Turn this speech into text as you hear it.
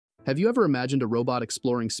Have you ever imagined a robot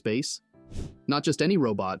exploring space? Not just any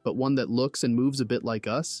robot, but one that looks and moves a bit like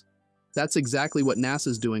us? That's exactly what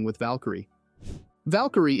NASA's doing with Valkyrie.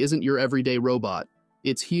 Valkyrie isn't your everyday robot.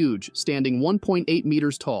 It's huge, standing 1.8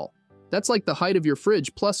 meters tall. That's like the height of your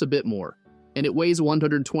fridge plus a bit more. And it weighs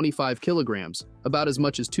 125 kilograms, about as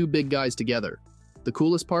much as two big guys together. The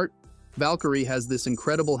coolest part? Valkyrie has this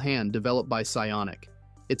incredible hand developed by PSYONIC.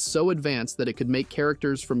 It's so advanced that it could make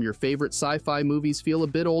characters from your favorite sci-fi movies feel a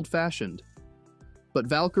bit old-fashioned. But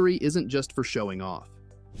Valkyrie isn't just for showing off.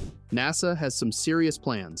 NASA has some serious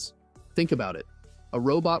plans. Think about it. A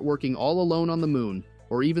robot working all alone on the moon,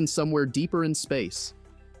 or even somewhere deeper in space.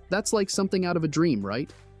 That's like something out of a dream,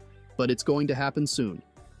 right? But it's going to happen soon.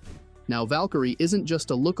 Now, Valkyrie isn't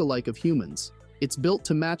just a look-alike of humans. It's built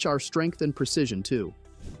to match our strength and precision, too.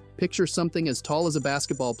 Picture something as tall as a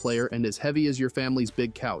basketball player and as heavy as your family's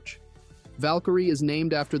big couch. Valkyrie is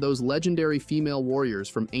named after those legendary female warriors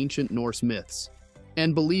from ancient Norse myths.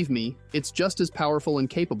 And believe me, it's just as powerful and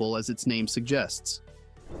capable as its name suggests.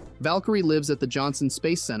 Valkyrie lives at the Johnson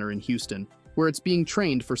Space Center in Houston, where it's being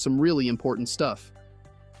trained for some really important stuff.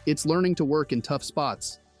 It's learning to work in tough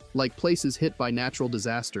spots, like places hit by natural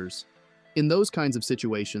disasters. In those kinds of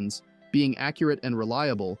situations, being accurate and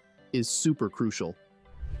reliable is super crucial.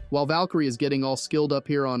 While Valkyrie is getting all skilled up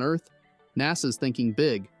here on Earth, NASA's thinking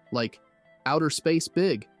big, like outer space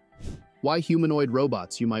big. Why humanoid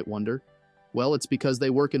robots, you might wonder? Well, it's because they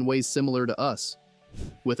work in ways similar to us.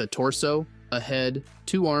 With a torso, a head,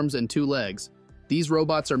 2 arms, and 2 legs, these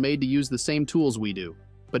robots are made to use the same tools we do.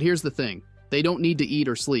 But here's the thing, they don't need to eat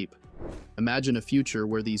or sleep. Imagine a future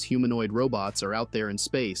where these humanoid robots are out there in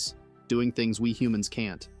space, doing things we humans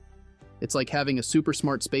can't. It's like having a super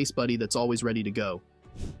smart space buddy that's always ready to go.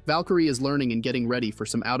 Valkyrie is learning and getting ready for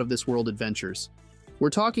some out-of-this-world adventures. We're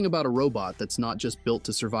talking about a robot that's not just built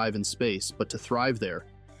to survive in space, but to thrive there,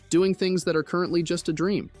 doing things that are currently just a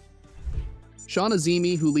dream. Sean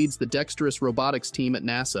Azimi, who leads the dexterous robotics team at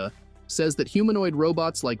NASA, says that humanoid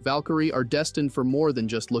robots like Valkyrie are destined for more than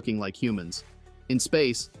just looking like humans. In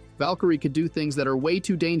space, Valkyrie could do things that are way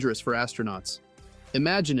too dangerous for astronauts.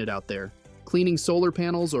 Imagine it out there, cleaning solar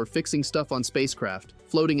panels or fixing stuff on spacecraft,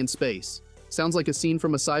 floating in space. Sounds like a scene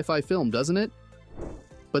from a sci-fi film, doesn't it?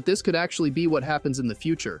 But this could actually be what happens in the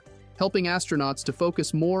future, helping astronauts to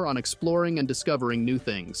focus more on exploring and discovering new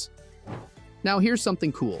things. Now here's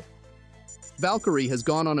something cool. Valkyrie has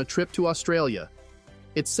gone on a trip to Australia.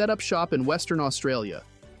 It's set up shop in Western Australia,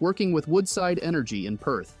 working with Woodside Energy in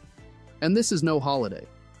Perth. And this is no holiday.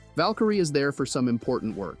 Valkyrie is there for some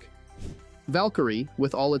important work. Valkyrie,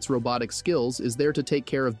 with all its robotic skills, is there to take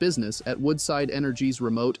care of business at Woodside Energy's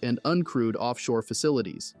remote and uncrewed offshore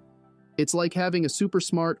facilities. It's like having a super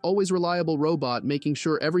smart, always reliable robot making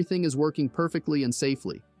sure everything is working perfectly and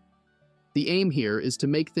safely. The aim here is to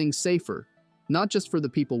make things safer, not just for the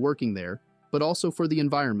people working there, but also for the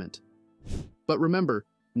environment. But remember,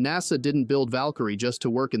 NASA didn't build Valkyrie just to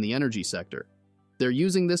work in the energy sector. They're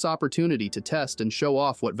using this opportunity to test and show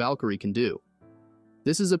off what Valkyrie can do.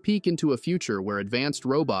 This is a peek into a future where advanced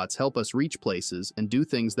robots help us reach places and do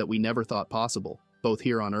things that we never thought possible, both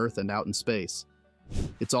here on Earth and out in space.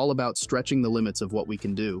 It's all about stretching the limits of what we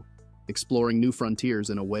can do, exploring new frontiers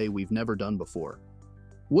in a way we've never done before.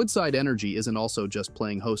 Woodside Energy isn't also just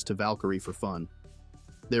playing host to Valkyrie for fun.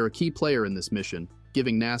 They're a key player in this mission,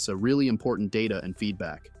 giving NASA really important data and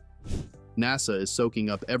feedback. NASA is soaking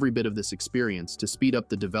up every bit of this experience to speed up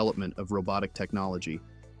the development of robotic technology.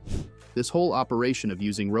 This whole operation of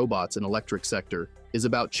using robots in electric sector is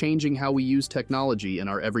about changing how we use technology in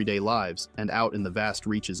our everyday lives and out in the vast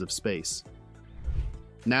reaches of space.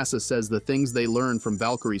 NASA says the things they learned from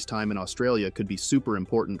Valkyrie's time in Australia could be super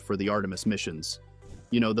important for the Artemis missions.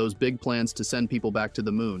 You know, those big plans to send people back to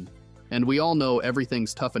the moon. And we all know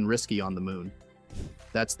everything's tough and risky on the moon.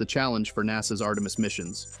 That's the challenge for NASA's Artemis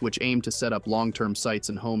missions, which aim to set up long-term sites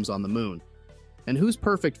and homes on the moon. And who's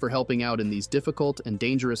perfect for helping out in these difficult and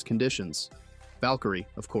dangerous conditions? Valkyrie,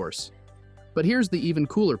 of course. But here's the even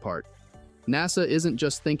cooler part. NASA isn't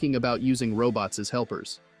just thinking about using robots as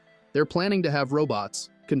helpers. They're planning to have robots,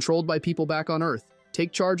 controlled by people back on Earth,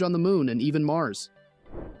 take charge on the moon and even Mars.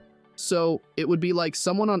 So, it would be like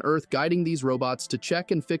someone on Earth guiding these robots to check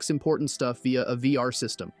and fix important stuff via a VR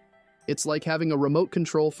system. It's like having a remote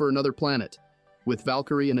control for another planet, with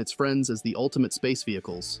Valkyrie and its friends as the ultimate space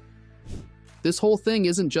vehicles. This whole thing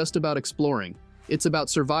isn't just about exploring, it's about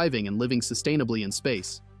surviving and living sustainably in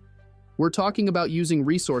space. We're talking about using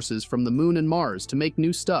resources from the moon and Mars to make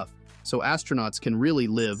new stuff, so astronauts can really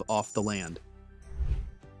live off the land.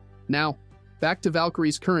 Now, back to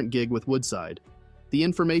Valkyrie's current gig with Woodside. The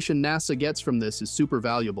information NASA gets from this is super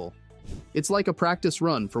valuable. It's like a practice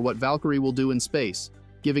run for what Valkyrie will do in space,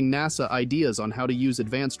 giving NASA ideas on how to use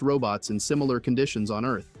advanced robots in similar conditions on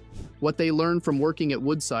Earth. What they learn from working at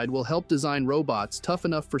Woodside will help design robots tough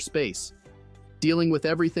enough for space, dealing with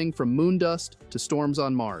everything from moon dust to storms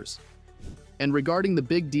on Mars. And regarding the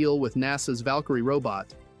big deal with NASA's Valkyrie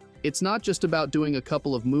robot, it's not just about doing a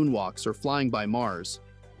couple of moonwalks or flying by Mars.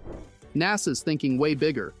 NASA's thinking way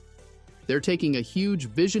bigger. They're taking a huge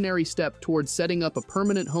visionary step towards setting up a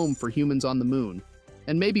permanent home for humans on the moon,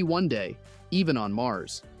 and maybe one day, even on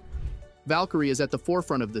Mars. Valkyrie is at the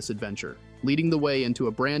forefront of this adventure, leading the way into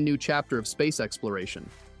a brand new chapter of space exploration.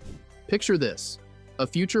 Picture this, a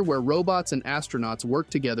future where robots and astronauts work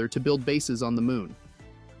together to build bases on the moon.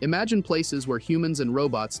 Imagine places where humans and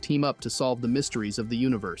robots team up to solve the mysteries of the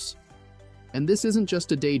universe. And this isn't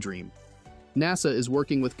just a daydream. NASA is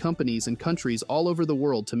working with companies and countries all over the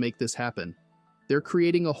world to make this happen. They're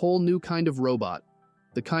creating a whole new kind of robot,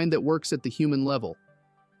 the kind that works at the human level.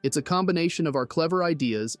 It's a combination of our clever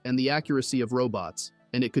ideas and the accuracy of robots,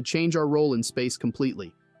 and it could change our role in space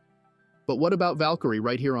completely. But what about Valkyrie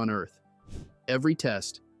right here on Earth? Every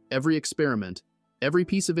test, every experiment, every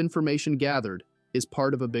piece of information gathered is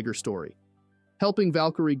part of a bigger story. Helping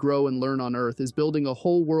Valkyrie grow and learn on Earth is building a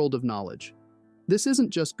whole world of knowledge. This isn't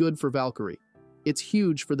just good for Valkyrie. It's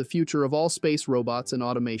huge for the future of all space robots and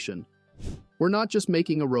automation. We're not just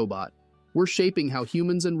making a robot. We're shaping how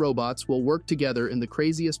humans and robots will work together in the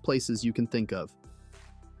craziest places you can think of.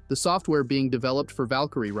 The software being developed for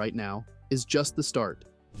Valkyrie right now is just the start.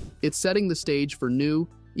 It's setting the stage for new,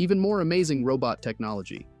 even more amazing robot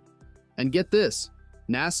technology. And get this,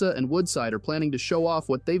 NASA and Woodside are planning to show off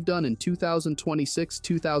what they've done in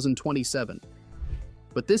 2026-2027.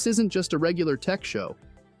 But this isn't just a regular tech show.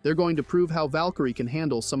 They're going to prove how Valkyrie can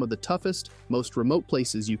handle some of the toughest, most remote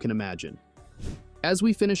places you can imagine. As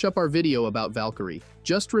we finish up our video about Valkyrie,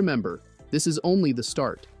 just remember, this is only the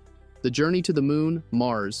start. The journey to the moon,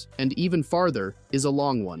 Mars, and even farther is a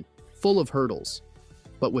long one, full of hurdles.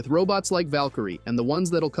 But with robots like Valkyrie and the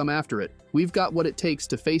ones that'll come after it, we've got what it takes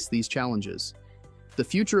to face these challenges. The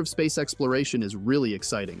future of space exploration is really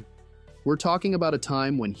exciting. We're talking about a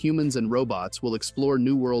time when humans and robots will explore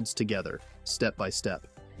new worlds together, step by step.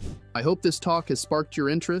 I hope this talk has sparked your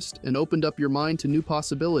interest and opened up your mind to new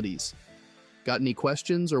possibilities. Got any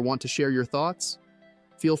questions or want to share your thoughts?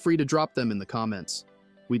 Feel free to drop them in the comments.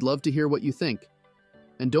 We'd love to hear what you think.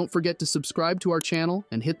 And don't forget to subscribe to our channel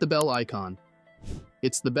and hit the bell icon.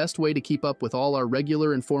 It's the best way to keep up with all our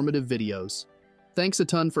regular informative videos. Thanks a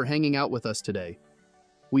ton for hanging out with us today.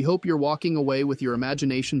 We hope you're walking away with your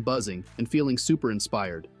imagination buzzing and feeling super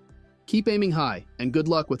inspired. Keep aiming high, and good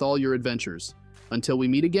luck with all your adventures. Until we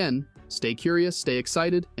meet again, stay curious, stay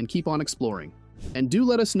excited, and keep on exploring. And do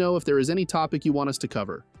let us know if there is any topic you want us to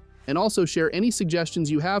cover. And also share any suggestions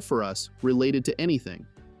you have for us related to anything.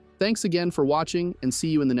 Thanks again for watching, and see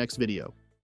you in the next video.